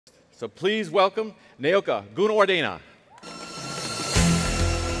So please welcome Naoka Gunawardena.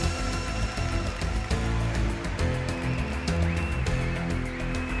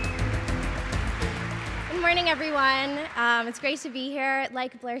 Good morning, everyone. It's great to be here.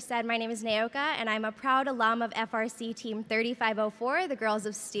 Like Blair said, my name is Naoka, and I'm a proud alum of FRC Team 3504, the Girls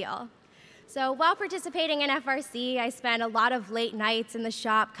of Steel. So while participating in FRC, I spent a lot of late nights in the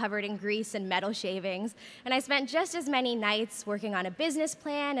shop covered in grease and metal shavings, and I spent just as many nights working on a business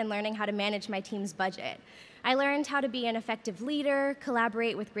plan and learning how to manage my team's budget. I learned how to be an effective leader,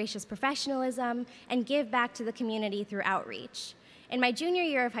 collaborate with gracious professionalism, and give back to the community through outreach. In my junior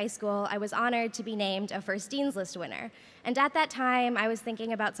year of high school, I was honored to be named a First Dean's List winner. And at that time, I was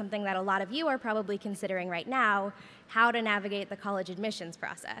thinking about something that a lot of you are probably considering right now, how to navigate the college admissions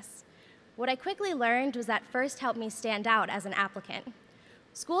process. What I quickly learned was that FIRST helped me stand out as an applicant.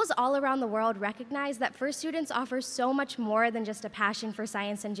 Schools all around the world recognize that FIRST students offer so much more than just a passion for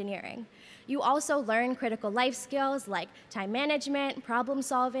science engineering. You also learn critical life skills like time management, problem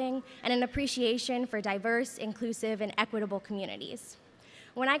solving, and an appreciation for diverse, inclusive, and equitable communities.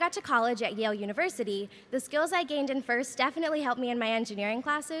 When I got to college at Yale University, the skills I gained in FIRST definitely helped me in my engineering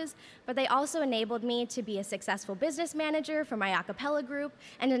classes, but they also enabled me to be a successful business manager for my a cappella group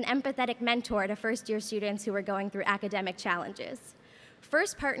and an empathetic mentor to first-year students who were going through academic challenges.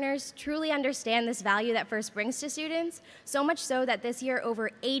 FIRST partners truly understand this value that FIRST brings to students, so much so that this year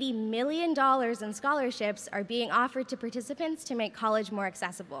over $80 million in scholarships are being offered to participants to make college more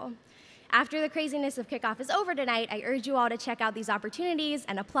accessible. After the craziness of kickoff is over tonight, I urge you all to check out these opportunities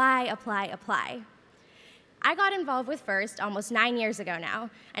and apply, apply, apply. I got involved with FIRST almost 9 years ago now,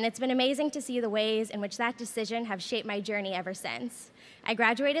 and it's been amazing to see the ways in which that decision have shaped my journey ever since. I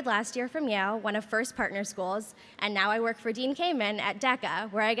graduated last year from Yale, one of FIRST partner schools, and now I work for Dean Kamen at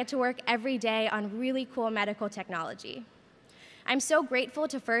DECA, where I get to work every day on really cool medical technology. I'm so grateful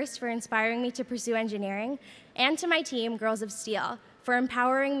to FIRST for inspiring me to pursue engineering, and to my team, Girls of Steel, for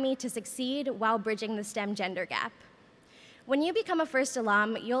empowering me to succeed while bridging the STEM gender gap. When you become a FIRST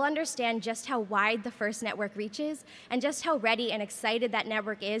alum, you'll understand just how wide the FIRST network reaches and just how ready and excited that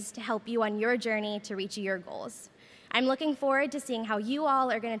network is to help you on your journey to reach your goals. I'm looking forward to seeing how you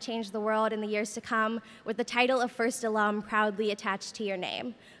all are going to change the world in the years to come with the title of FIRST alum proudly attached to your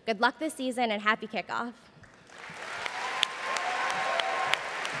name. Good luck this season and happy kickoff.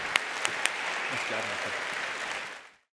 Nice job,